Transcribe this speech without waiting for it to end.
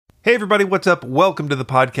Hey everybody, what's up? Welcome to the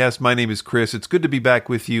podcast. My name is Chris. It's good to be back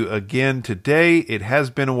with you again today. It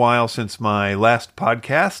has been a while since my last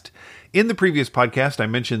podcast. In the previous podcast, I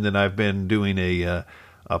mentioned that I've been doing a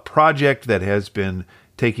project that has been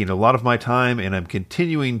taking a lot of my time, and I'm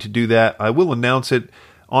continuing to do that. I will announce it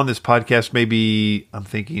on this podcast, maybe I'm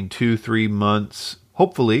thinking 2-3 months,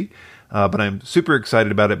 hopefully, but I'm super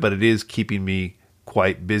excited about it, but it is keeping me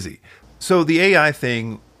quite busy. So the AI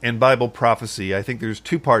thing and Bible prophecy, I think there's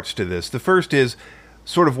two parts to this. The first is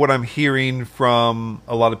sort of what I'm hearing from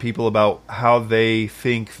a lot of people about how they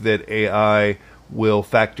think that AI will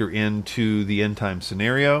factor into the end time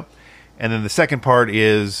scenario. And then the second part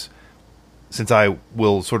is, since I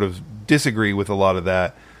will sort of disagree with a lot of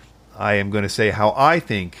that, I am going to say how I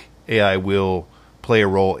think AI will play a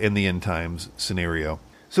role in the end times scenario.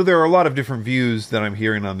 So there are a lot of different views that I'm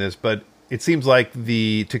hearing on this, but it seems like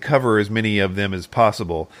to cover as many of them as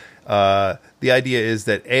possible. The idea is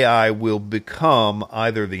that AI will become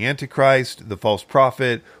either the Antichrist, the false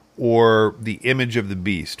prophet, or the image of the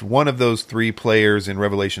beast. One of those three players in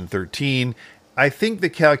Revelation 13. I think the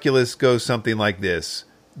calculus goes something like this,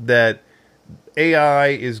 that AI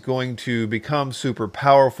is going to become super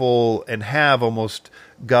powerful and have almost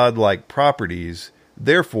godlike properties.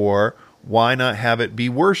 Therefore, why not have it be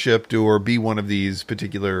worshipped or be one of these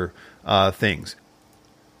particular things?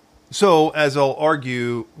 So, as I'll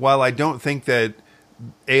argue, while I don't think that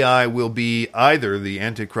AI will be either the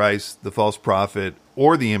Antichrist, the false prophet,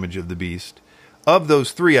 or the image of the beast, of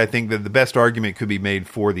those three, I think that the best argument could be made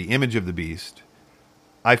for the image of the beast.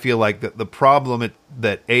 I feel like that the problem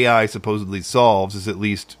that AI supposedly solves is at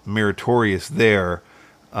least meritorious there,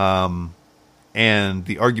 and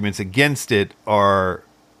the arguments against it are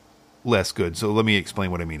less good. So let me explain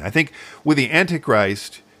what I mean. I think with the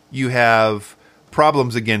Antichrist, you have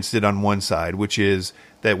problems against it on one side, which is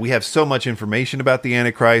that we have so much information about the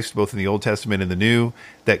Antichrist, both in the Old Testament and the New,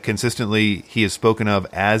 that consistently he is spoken of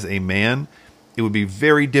as a man. It would be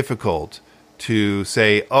very difficult to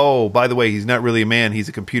say, oh, by the way, he's not really a man, he's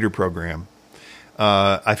a computer program.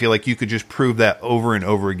 I feel like you could just prove that over and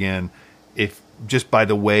over again if just by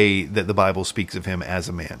the way that the Bible speaks of him as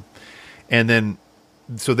a man. And then,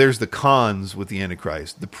 so there's the cons with the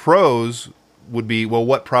Antichrist. The pros would be, well,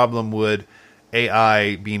 what problem would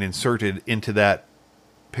AI being inserted into that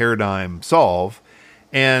paradigm solve?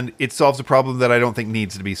 And it solves a problem that I don't think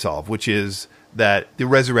needs to be solved, which is that the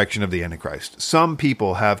resurrection of the Antichrist. Some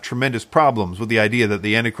people have tremendous problems with the idea that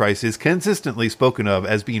the Antichrist is consistently spoken of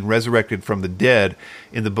as being resurrected from the dead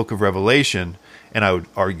in the book of Revelation. And I would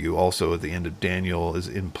argue also at the end of Daniel is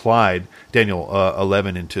implied, Daniel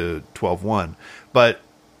 11 into 12:1. But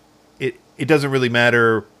it doesn't really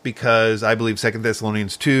matter, because I believe 2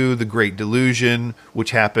 Thessalonians 2, the Great Delusion,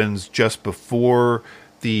 which happens just before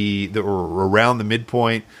or around the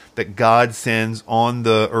midpoint, that God sends on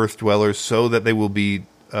the earth dwellers so that they will believe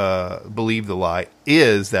the lie,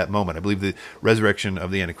 is that moment. I believe the resurrection of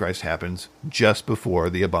the Antichrist happens just before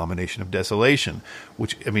the abomination of desolation,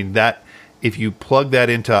 which, I mean, that if you plug that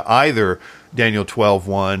into either Daniel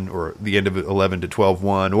 12:1 or the end of 11 to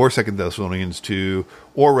 12:1 or 2 Thessalonians 2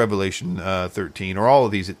 or Revelation 13 or all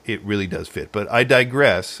of these, it really does fit. But I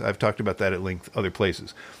digress. I've talked about that at length other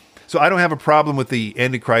places. So I don't have a problem with the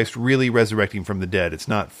Antichrist really resurrecting from the dead. It's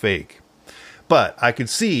not fake. But I could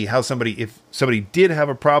see how if somebody did have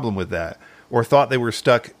a problem with that, or thought they were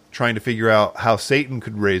stuck trying to figure out how Satan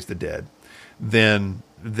could raise the dead, then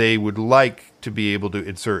they would like to be able to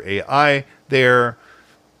insert AI there.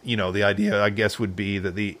 You know, the idea, I guess, would be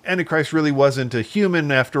that the Antichrist really wasn't a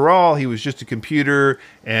human after all. He was just a computer,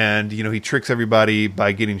 and, he tricks everybody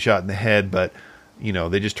by getting shot in the head, but,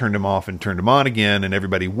 they just turned him off and turned him on again, and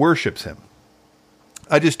everybody worships him.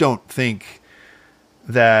 I just don't see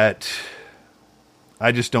that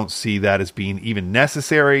as being even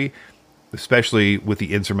necessary, especially with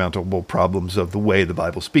the insurmountable problems of the way the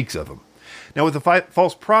Bible speaks of him. Now, with the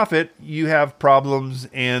false prophet, you have problems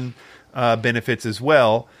and benefits as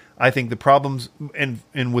well. I think the problems,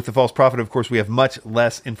 and with the false prophet, of course, we have much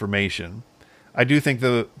less information. I do think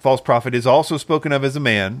the false prophet is also spoken of as a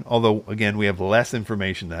man, although, again, we have less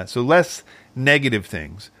information than that. So less negative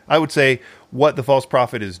things. I would say what the false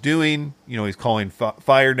prophet is doing, he's calling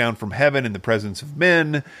fire down from heaven in the presence of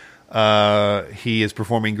men. He is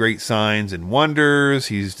performing great signs and wonders.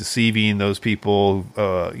 He's deceiving those people,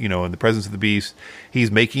 in the presence of the beast. He's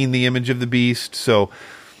making the image of the beast. So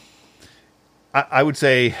I would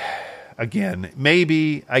say, again,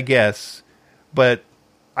 maybe, I guess, but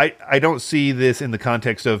I don't see this in the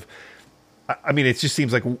context of, I mean, it just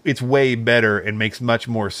seems like it's way better and makes much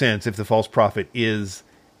more sense if the false prophet is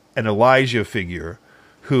an Elijah figure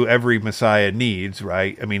who every Messiah needs,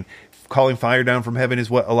 right? I mean, calling fire down from heaven is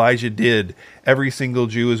what Elijah did. Every single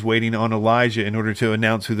Jew is waiting on Elijah in order to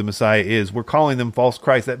announce who the Messiah is. We're calling them false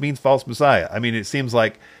Christ. That means false Messiah. I mean, it seems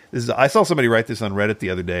like this is. I saw somebody write this on Reddit the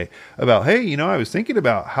other day about, hey, I was thinking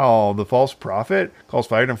about how the false prophet calls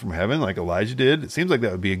fire down from heaven like Elijah did. It seems like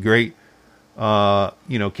that would be a great,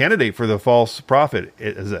 candidate for the false prophet.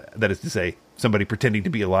 That is to say, somebody pretending to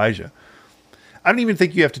be Elijah. I don't even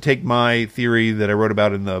think you have to take my theory that I wrote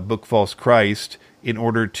about in the book False Christ in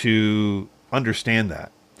order to understand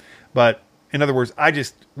that. But in other words,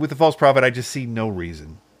 with the false prophet, I just see no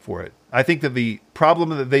reason for it. I think that the problem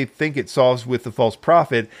that they think it solves with the false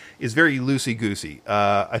prophet is very loosey-goosey.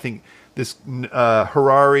 I think this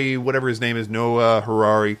Harari, whatever his name is, Noah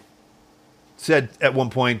Harari, said at one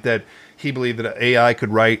point that he believed that AI could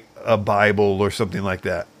write a Bible or something like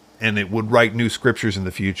that, and it would write new scriptures in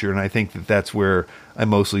the future. And I think that that's where I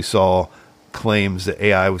mostly saw claims that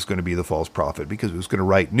AI was going to be the false prophet, because it was going to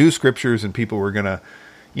write new scriptures and people were going to,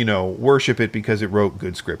 worship it because it wrote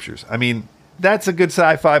good scriptures. I mean, that's a good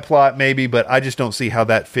sci-fi plot maybe, but I just don't see how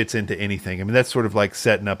that fits into anything. I mean, that's sort of like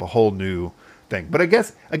setting up a whole new thing. But I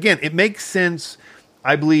guess, again, it makes sense,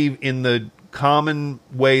 I believe, in the common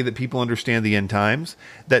way that people understand the end times,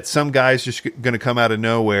 that some guy's just going to come out of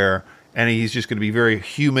nowhere and he's just going to be very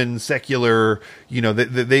human, secular.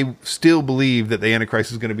 They still believe that the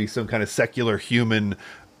Antichrist is going to be some kind of secular human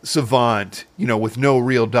savant, with no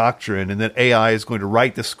real doctrine, and that AI is going to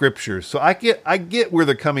write the scriptures. So I get where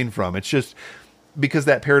they're coming from. It's just because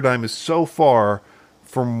that paradigm is so far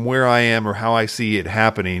from where I am or how I see it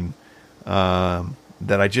happening,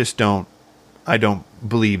 that I don't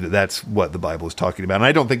believe that that's what the Bible is talking about. And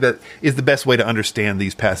I don't think that is the best way to understand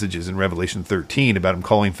these passages in Revelation 13 about him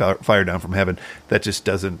calling fire down from heaven. That just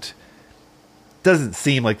doesn't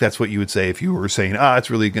seem like that's what you would say if you were saying, it's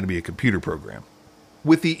really going to be a computer program.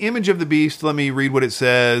 With the image of the beast, let me read what it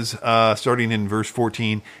says, starting in verse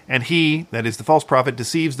 14. And he, that is the false prophet,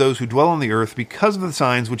 deceives those who dwell on the earth because of the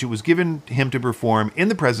signs which it was given him to perform in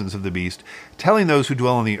the presence of the beast, telling those who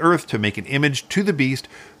dwell on the earth to make an image to the beast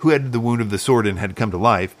who had the wound of the sword and had come to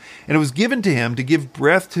life. And it was given to him to give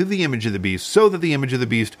breath to the image of the beast, so that the image of the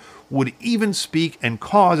beast would even speak and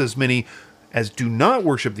cause as many as do not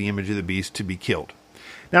worship the image of the beast to be killed.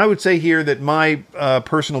 Now, I would say here that my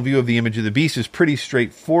personal view of the image of the beast is pretty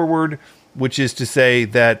straightforward, which is to say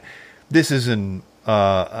that this is an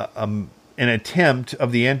attempt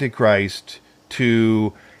of the Antichrist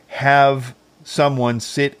to have someone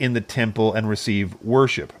sit in the temple and receive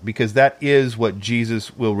worship, because that is what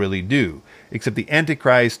Jesus will really do. Except the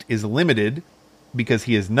Antichrist is limited because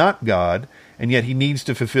he is not God, and yet he needs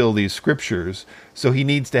to fulfill these scriptures. So he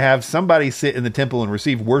needs to have somebody sit in the temple and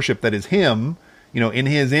receive worship that is him, in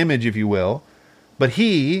his image, if you will. But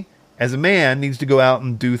he, as a man, needs to go out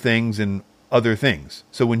and do things and other things.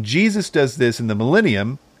 So when Jesus does this in the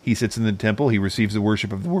millennium, he sits in the temple, he receives the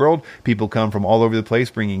worship of the world. People come from all over the place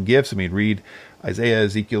bringing gifts. I mean, read Isaiah,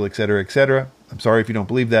 Ezekiel, etc., etc. I'm sorry if you don't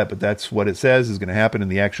believe that, but that's what it says is going to happen in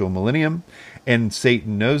the actual millennium. And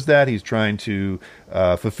Satan knows that. He's trying to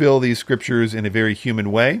fulfill these scriptures in a very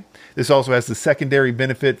human way. This also has the secondary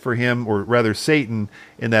benefit for him, or rather Satan,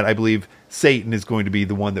 in that I believe Satan is going to be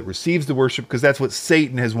the one that receives the worship, because that's what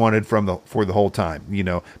Satan has wanted for the whole time.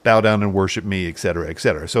 Bow down and worship me, etc.,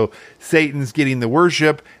 etc. So Satan's getting the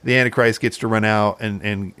worship. The Antichrist gets to run out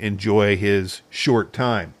and enjoy his short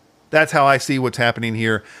time. That's how I see what's happening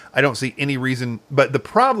here. I don't see any reason. But the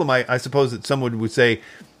problem, I suppose, that someone would say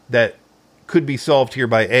that could be solved here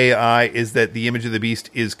by AI is that the image of the beast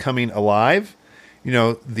is coming alive.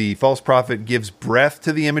 The false prophet gives breath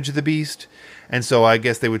to the image of the beast. And so I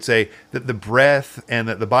guess they would say that the breath, and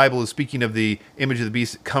that the Bible is speaking of the image of the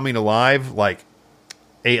beast coming alive, like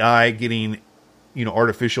AI getting,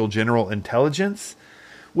 artificial general intelligence,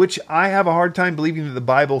 which I have a hard time believing that the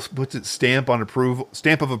Bible puts its stamp of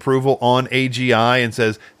approval on AGI and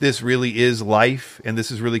says this really is life and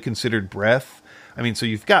this is really considered breath. I mean, so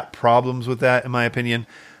you've got problems with that, in my opinion.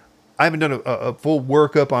 I haven't done a full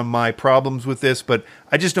workup on my problems with this, but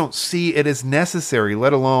I just don't see it as necessary,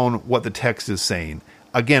 let alone what the text is saying.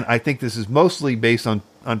 Again, I think this is mostly based on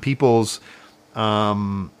people's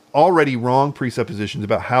already wrong presuppositions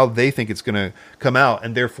about how they think it's going to come out,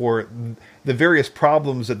 and therefore the various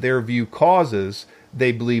problems that their view causes,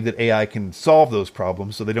 they believe that AI can solve those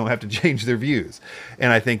problems, so they don't have to change their views.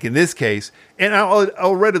 And I think in this case, and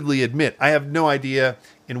I'll readily admit, I have no idea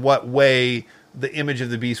in what way the image of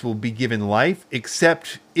the beast will be given life,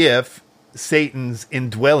 except if Satan's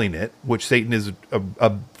indwelling it, which Satan is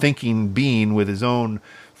a thinking being with his own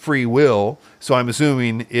free will. So I'm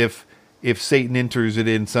assuming if if Satan enters it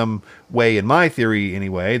in some way, in my theory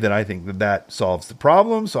anyway, then I think that solves the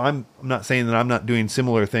problem. So I'm not saying that I'm not doing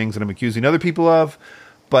similar things that I'm accusing other people of,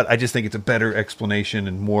 but I just think it's a better explanation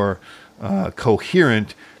and more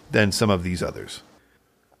coherent than some of these others.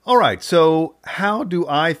 All right, so how do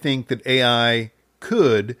I think that AI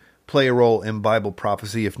could play a role in Bible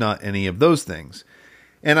prophecy, if not any of those things?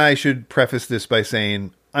 And I should preface this by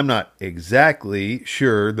saying I'm not exactly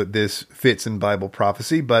sure that this fits in Bible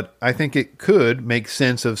prophecy, but I think it could make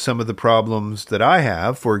sense of some of the problems that I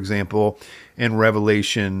have. For example, in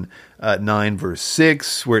Revelation 9, verse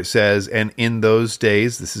 6, where it says, "And in those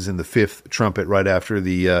days," this is in the fifth trumpet right after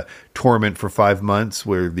the torment for 5 months,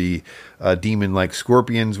 where the demon-like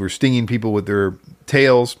scorpions were stinging people with their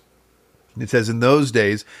tails. It says, "In those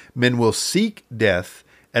days, men will seek death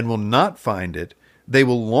and will not find it. They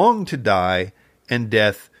will long to die, and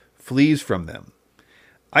death flees from them."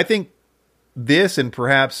 I think this, and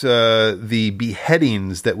perhaps the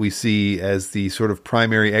beheadings that we see as the sort of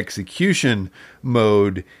primary execution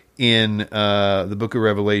mode in the book of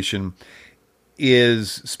Revelation,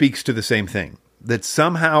 speaks to the same thing. That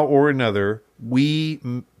somehow or another, we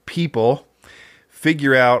people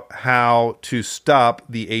figure out how to stop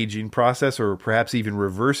the aging process, or perhaps even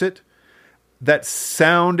reverse it. That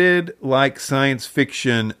sounded like science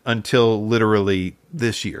fiction until literally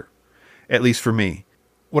this year, at least for me.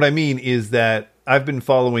 What I mean is that I've been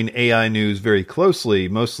following AI news very closely,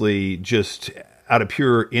 mostly just out of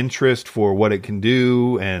pure interest for what it can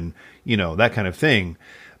do and, that kind of thing.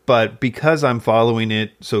 But because I'm following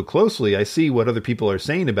it so closely, I see what other people are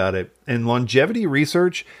saying about it. And longevity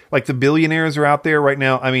research, like the billionaires are out there right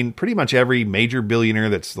now. I mean, pretty much every major billionaire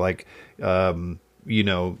that's like,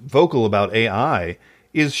 vocal about AI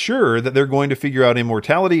is sure that they're going to figure out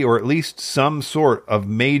immortality, or at least some sort of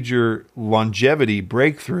major longevity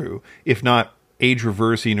breakthrough, if not age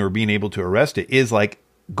reversing or being able to arrest it, is like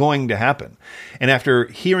going to happen. And after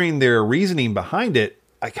hearing their reasoning behind it,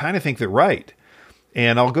 I kind of think they're right.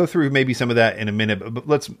 And I'll go through maybe some of that in a minute, but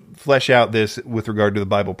let's flesh out this with regard to the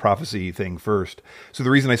Bible prophecy thing first. So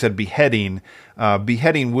the reason I said beheading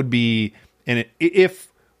would be, and if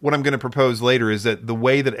what I'm going to propose later is that the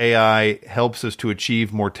way that AI helps us to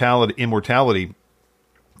achieve immortality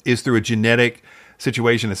is through a genetic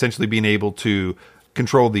situation, essentially being able to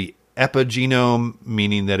control the epigenome,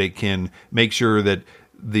 meaning that it can make sure that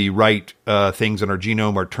the right things in our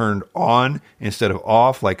genome are turned on instead of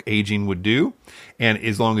off, like aging would do. And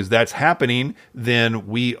as long as that's happening, then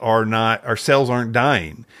our cells aren't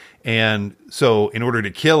dying. And so in order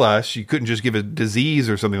to kill us, you couldn't just give a disease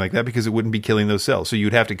or something like that, because it wouldn't be killing those cells. So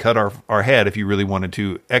you'd have to cut our head if you really wanted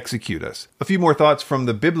to execute us. A few more thoughts from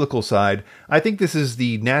the biblical side. I think this is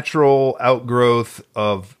the natural outgrowth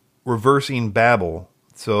of reversing Babel.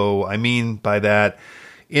 So I mean by that,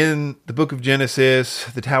 in the book of Genesis,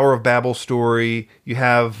 the Tower of Babel story, you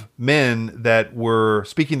have men that were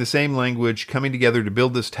speaking the same language, coming together to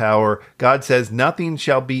build this tower. God says nothing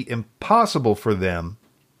shall be impossible for them,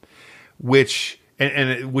 which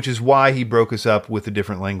is why he broke us up with the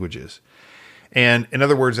different languages. And in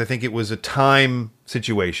other words, I think it was a time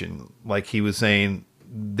situation. Like he was saying,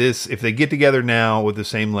 this, if they get together now with the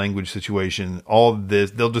same language situation, all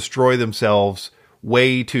this, they'll destroy themselves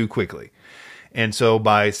way too quickly. And so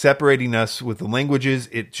by separating us with the languages,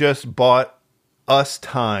 it just bought us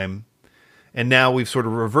time. And now we've sort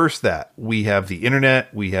of reversed that. We have the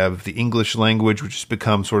internet, we have the English language, which has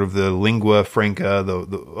become sort of the lingua franca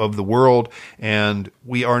of the world. And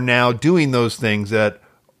we are now doing those things that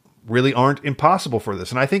really aren't impossible for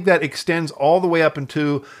this. And I think that extends all the way up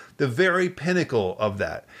into the very pinnacle of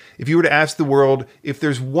that. If you were to ask the world, if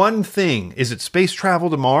there's one thing, is it space travel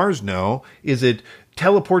to Mars? No. Is it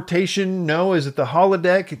teleportation? No. Is it the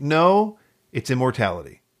holodeck? No. It's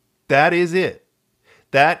immortality. That is it.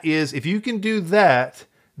 That is, if you can do that,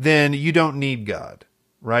 then you don't need God,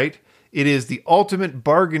 right? It is the ultimate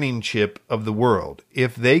bargaining chip of the world.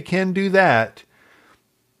 If they can do that,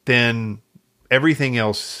 then everything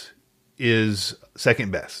else is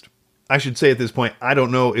second best. I should say at this point, I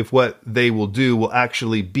don't know if what they will do will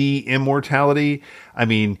actually be immortality. I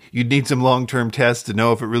mean, you'd need some long-term tests to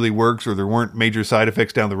know if it really works, or there weren't major side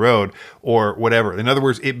effects down the road, or whatever. In other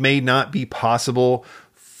words, it may not be possible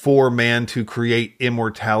for man to create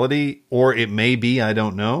immortality, or it may be, I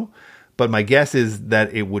don't know. But my guess is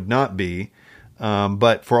that it would not be.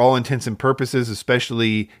 But for all intents and purposes,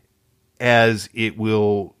 especially as it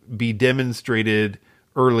will be demonstrated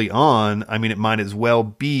early on, I mean, it might as well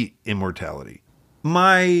be immortality.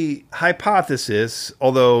 My hypothesis,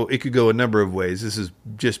 although it could go a number of ways, this is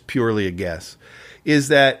just purely a guess, is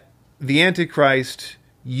that the Antichrist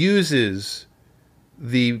uses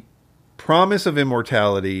the promise of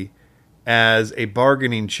immortality as a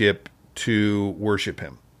bargaining chip to worship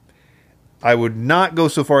him. I would not go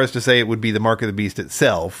so far as to say it would be the mark of the beast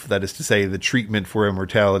itself. That is to say, the treatment for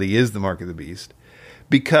immortality is the mark of the beast,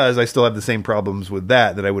 because I still have the same problems with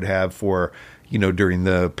that I would have for, during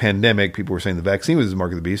the pandemic. People were saying the vaccine was the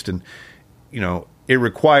mark of the beast, and, it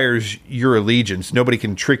requires your allegiance. Nobody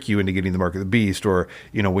can trick you into getting the mark of the beast, or,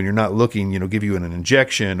 when you're not looking, give you an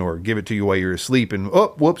injection or give it to you while you're asleep and,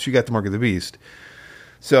 oh, whoops, you got the mark of the beast.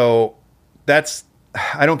 So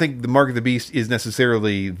I don't think the mark of the beast is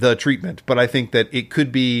necessarily the treatment, but I think that it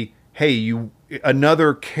could be, hey,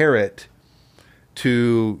 another carrot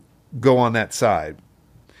to go on that side.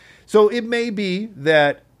 So it may be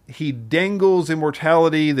that he dangles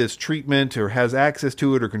immortality, this treatment, or has access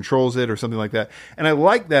to it or controls it or something like that. And I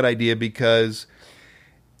like that idea because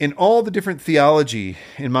in all the different theology,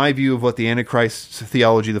 in my view of what the Antichrist's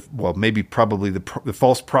theology, probably the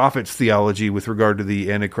false prophet's theology with regard to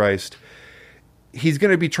the Antichrist, he's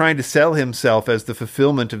going to be trying to sell himself as the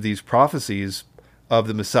fulfillment of these prophecies of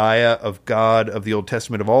the Messiah, of God, of the Old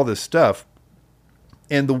Testament, of all this stuff.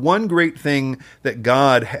 And the one great thing that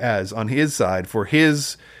God has on his side for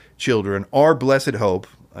his children, our blessed hope,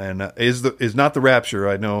 and is not the rapture.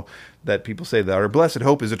 I know that people say that. Our blessed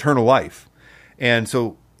hope is eternal life. And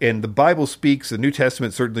the Bible speaks, the New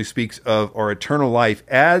Testament certainly speaks of our eternal life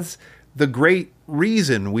as the great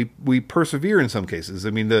reason we persevere in some cases.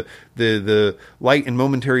 I mean, the light and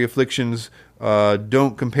momentary afflictions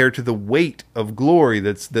don't compare to the weight of glory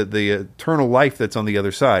that's the eternal life that's on the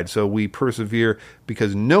other side. So we persevere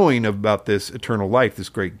because knowing about this eternal life, this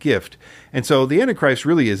great gift. And so the Antichrist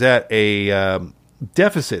really is at a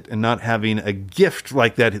deficit in not having a gift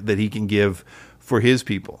like that he can give for his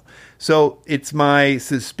people. So it's my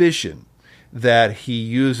suspicion that he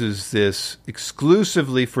uses this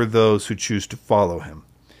exclusively for those who choose to follow him.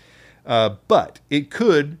 But it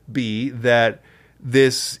could be that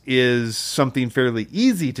this is something fairly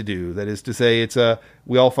easy to do. That is to say,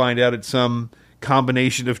 we all find out it's some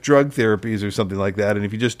combination of drug therapies or something like that. And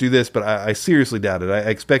if you just do this, but I seriously doubt it. I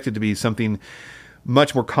expect it to be something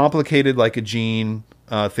much more complicated, like a gene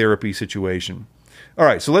therapy situation. All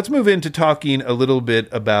right, so let's move into talking a little bit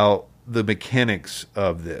about the mechanics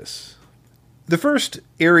of this. The first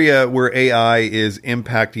area where AI is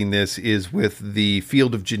impacting this is with the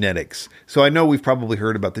field of genetics. So I know we've probably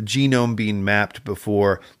heard about the genome being mapped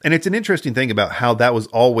before, and it's an interesting thing about how that was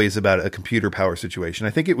always about a computer power situation.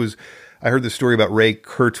 I heard the story about Ray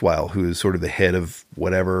Kurzweil, who is sort of the head of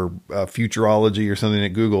whatever, futurology or something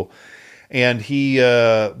at Google. And he,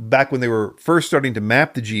 back when they were first starting to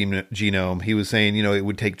map the genome, he was saying, it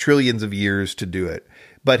would take trillions of years to do it.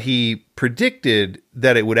 But he predicted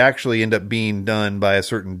that it would actually end up being done by a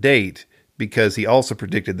certain date because he also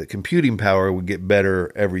predicted that computing power would get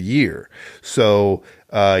better every year. So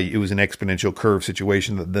it was an exponential curve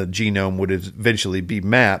situation that the genome would eventually be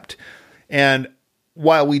mapped. And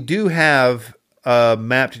while we do have a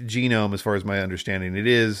mapped genome, as far as my understanding, it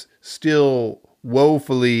is still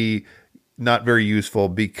woefully not very useful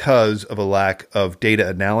because of a lack of data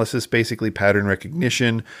analysis, basically pattern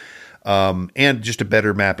recognition, and just a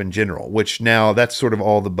better map in general, which now that's sort of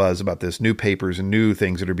all the buzz about this, new papers and new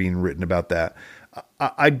things that are being written about that.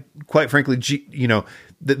 I quite frankly,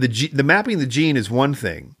 the mapping the gene is one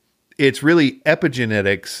thing. It's really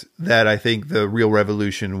epigenetics that I think the real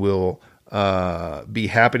revolution will be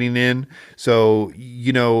happening in. So,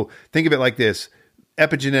 think of it like this.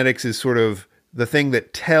 Epigenetics is sort of the thing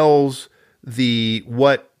that tells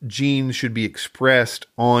what genes should be expressed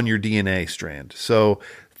on your DNA strand. So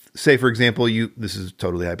say, for example, this is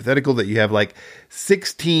totally hypothetical, that you have like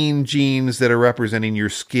 16 genes that are representing your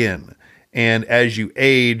skin. And as you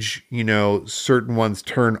age, certain ones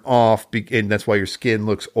turn off, and that's why your skin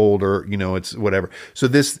looks older, it's whatever. So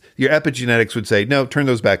your epigenetics would say, no, turn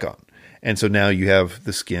those back on. And so now you have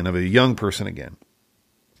the skin of a young person again.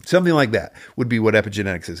 Something like that would be what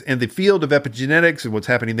epigenetics is. And the field of epigenetics and what's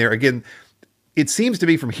happening there, again, it seems to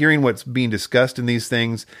be, from hearing what's being discussed in these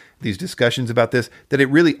things, these discussions about this, that it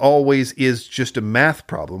really always is just a math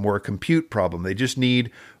problem or a compute problem. They just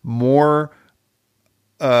need more,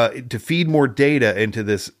 to feed more data into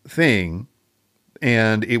this thing,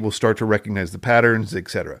 and it will start to recognize the patterns,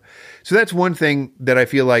 etc. So that's one thing that I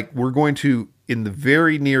feel like we're going to, in the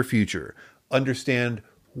very near future, understand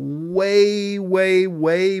way, way,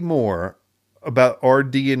 way more about our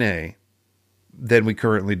DNA than we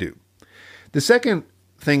currently do. The second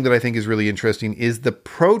thing that I think is really interesting is the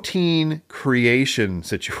protein creation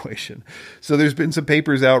situation. So there's been some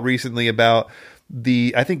papers out recently about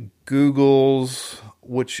I think Google's,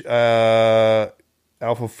 which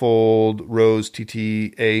AlphaFold, Rose,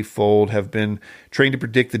 TTA Fold have been trained to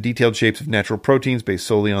predict the detailed shapes of natural proteins based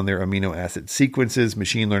solely on their amino acid sequences.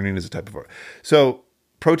 Machine learning is a type of art. So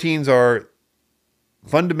proteins are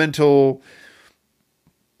fundamental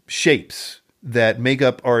shapes that make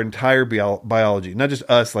up our entire biology. Not just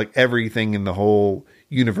us, like everything in the whole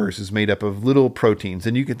universe is made up of little proteins.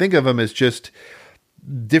 And you can think of them as just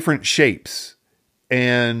different shapes.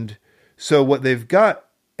 And so what they've got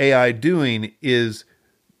AI doing is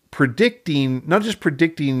predicting, not just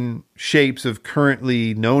predicting shapes of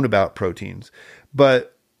currently known about proteins,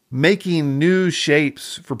 but making new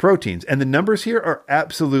shapes for proteins. And the numbers here are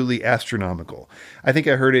absolutely astronomical. I think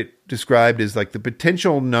I heard it described as like the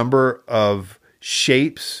potential number of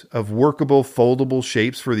shapes, of workable, foldable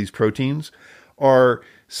shapes for these proteins are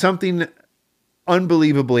something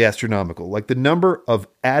unbelievably astronomical, like the number of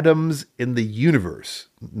atoms in the universe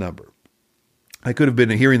number. I could have been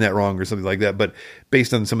hearing that wrong or something like that, but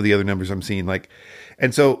based on some of the other numbers I'm seeing,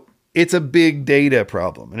 and so it's a big data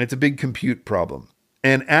problem and it's a big compute problem.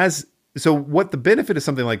 And so what the benefit of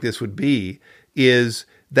something like this would be is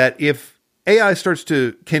that if AI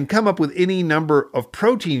can come up with any number of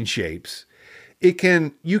protein shapes, you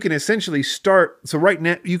can essentially start. So right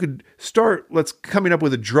now you could start, coming up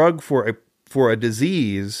with a drug for a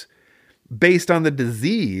disease based on the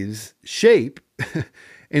disease shape. And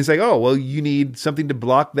it's like, oh, well, you need something to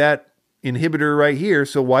block that inhibitor right here.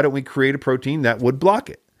 So why don't we create a protein that would block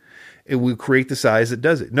it? It will create the size that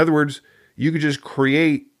does it. In other words, you could just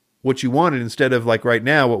create what you wanted instead of like right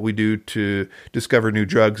now, what we do to discover new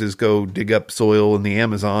drugs is go dig up soil in the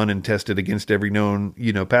Amazon and test it against every known,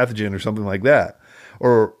 pathogen or something like that.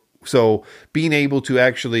 Or so being able to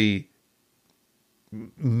actually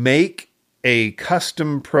make a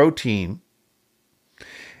custom protein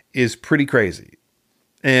is pretty crazy.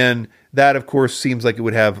 And that, of course, seems like it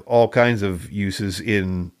would have all kinds of uses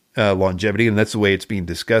in longevity, and that's the way it's being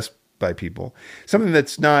discussed by people. Something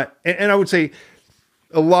that's not, and I would say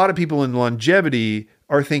a lot of people in longevity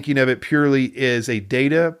are thinking of it purely as a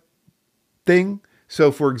data thing.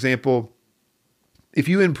 So, for example, if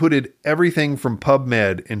you inputted everything from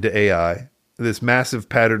PubMed into AI, this massive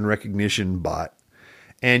pattern recognition bot,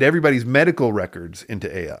 and everybody's medical records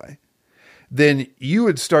into AI, then you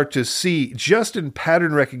would start to see just in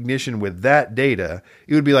pattern recognition with that data,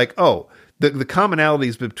 it would be like, oh, the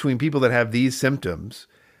commonalities between people that have these symptoms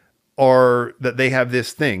are that they have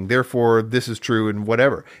this thing. Therefore, this is true and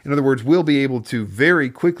whatever. In other words, we'll be able to very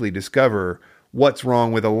quickly discover what's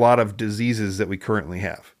wrong with a lot of diseases that we currently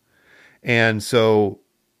have. And so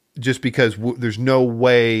just because there's no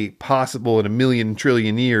way possible in a million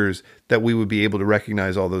trillion years that we would be able to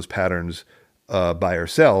recognize all those patterns by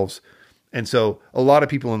ourselves. And so a lot of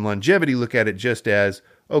people in longevity look at it just as,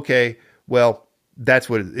 okay, well, that's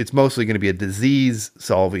what it's mostly going to be, a disease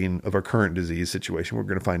solving of our current disease situation. We're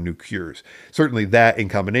going to find new cures. Certainly that in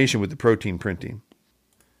combination with the protein printing.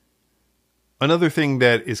 Another thing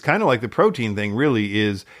that is kind of like the protein thing really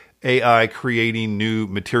is AI creating new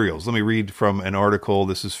materials. Let me read from an article.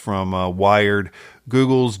 This is from Wired.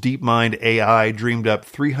 Google's DeepMind AI dreamed up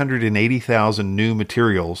 380,000 new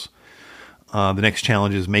materials. The next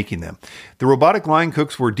challenge is making them. The robotic line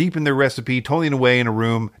cooks were deep in their recipe, toiling away in a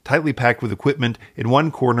room tightly packed with equipment. In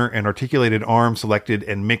one corner, an articulated arm selected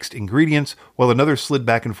and mixed ingredients, while another slid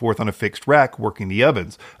back and forth on a fixed rack, working the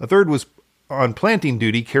ovens. A third was on planting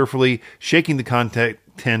duty, carefully shaking the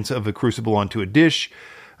contents of a crucible onto a dish.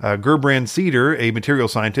 Gerbrand Cedar, a material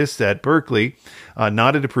scientist at Berkeley,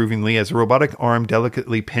 nodded approvingly as a robotic arm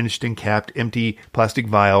delicately pinched and capped empty plastic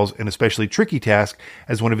vials, an especially tricky task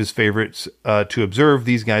as one of his favorites to observe.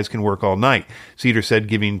 These guys can work all night, Cedar said,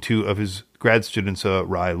 giving two of his grad students a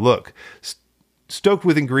wry look. Stoked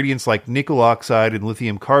with ingredients like nickel oxide and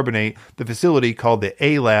lithium carbonate, the facility, called the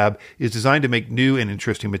A-Lab, is designed to make new and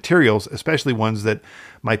interesting materials, especially ones that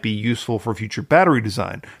might be useful for future battery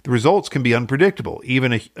design. The results can be unpredictable.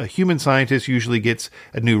 Even a human scientist usually gets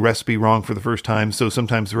a new recipe wrong for the first time, so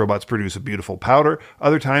sometimes the robots produce a beautiful powder,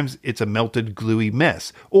 other times it's a melted, gluey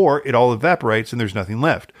mess, or it all evaporates and there's nothing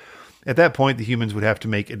left. At that point, the humans would have to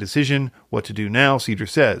make a decision what to do now, Cedar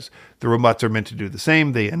says. The robots are meant to do the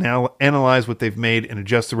same. They analyze what they've made and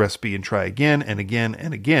adjust the recipe and try again and again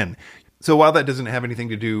and again. So while that doesn't have anything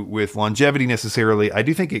to do with longevity necessarily, I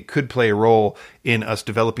do think it could play a role in us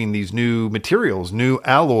developing these new materials, new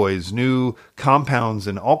alloys, new compounds,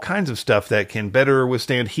 and all kinds of stuff that can better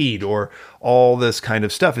withstand heat, or all this kind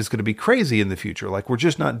of stuff is going to be crazy in the future. Like, we're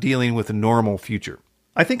just not dealing with a normal future.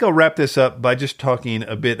 I think I'll wrap this up by just talking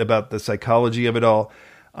a bit about the psychology of it all.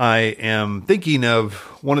 I am thinking of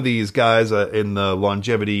one of these guys in the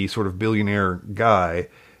longevity sort of billionaire guy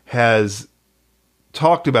has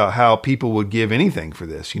talked about how people would give anything for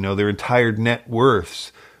this, their entire net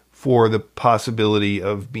worths for the possibility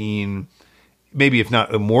of being, maybe if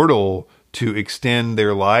not immortal, to extend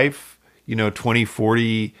their life, 20,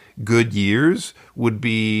 40 good years would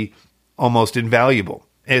be almost invaluable,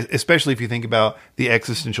 especially if you think about the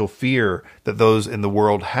existential fear that those in the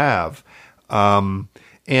world have.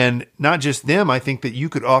 And not just them, I think that you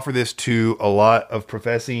could offer this to a lot of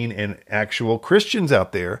professing and actual Christians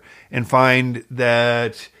out there and find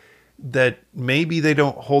that maybe they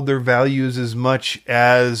don't hold their values as much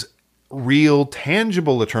as real,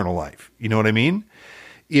 tangible eternal life. You know what I mean?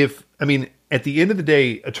 At the end of the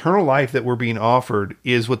day, eternal life that we're being offered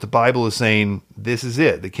is what the Bible is saying. This is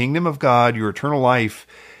it. The kingdom of God, your eternal life,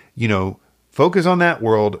 focus on that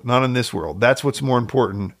world, not on this world. That's what's more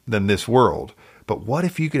important than this world. But what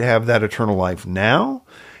if you could have that eternal life now?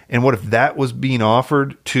 And what if that was being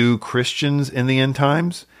offered to Christians in the end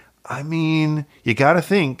times? You got to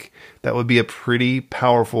think that would be a pretty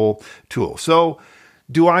powerful tool. So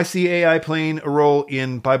do I see AI playing a role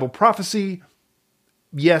in Bible prophecy?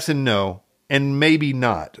 Yes and no, and maybe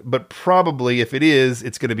not. But probably if it is,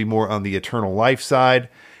 it's going to be more on the eternal life side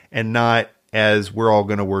and not as we're all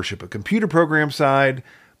going to worship a computer program side.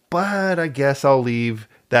 But I guess I'll leave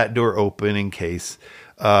that door open in case,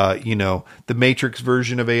 the Matrix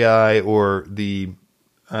version of AI or the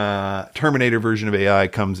Terminator version of AI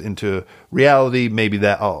comes into reality. Maybe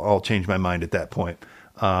that I'll change my mind at that point.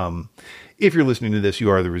 If you're listening to this, you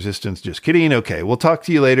are the resistance. Just kidding. Okay, we'll talk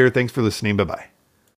to you later. Thanks for listening. Bye-bye.